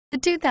The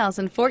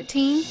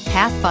 2014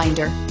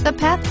 Pathfinder. The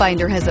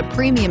Pathfinder has a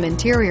premium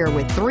interior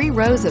with 3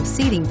 rows of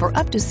seating for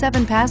up to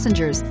 7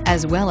 passengers,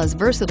 as well as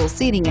versatile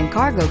seating and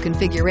cargo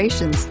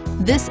configurations.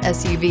 This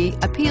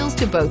SUV appeals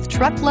to both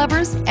truck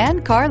lovers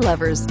and car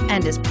lovers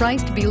and is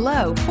priced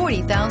below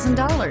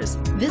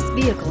 $40,000. This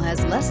vehicle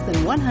has less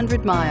than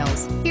 100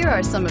 miles. Here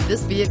are some of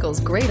this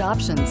vehicle's great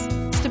options: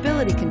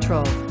 stability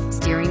control,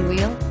 steering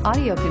wheel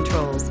audio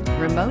controls,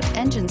 remote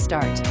engine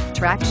start,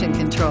 traction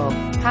control,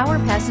 power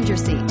passenger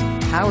seat,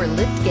 power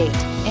lift gate,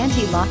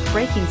 anti-lock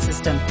braking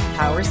system,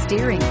 power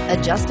steering,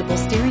 adjustable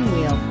steering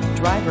wheel,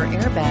 driver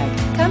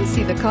airbag. Come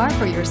see the car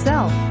for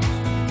yourself.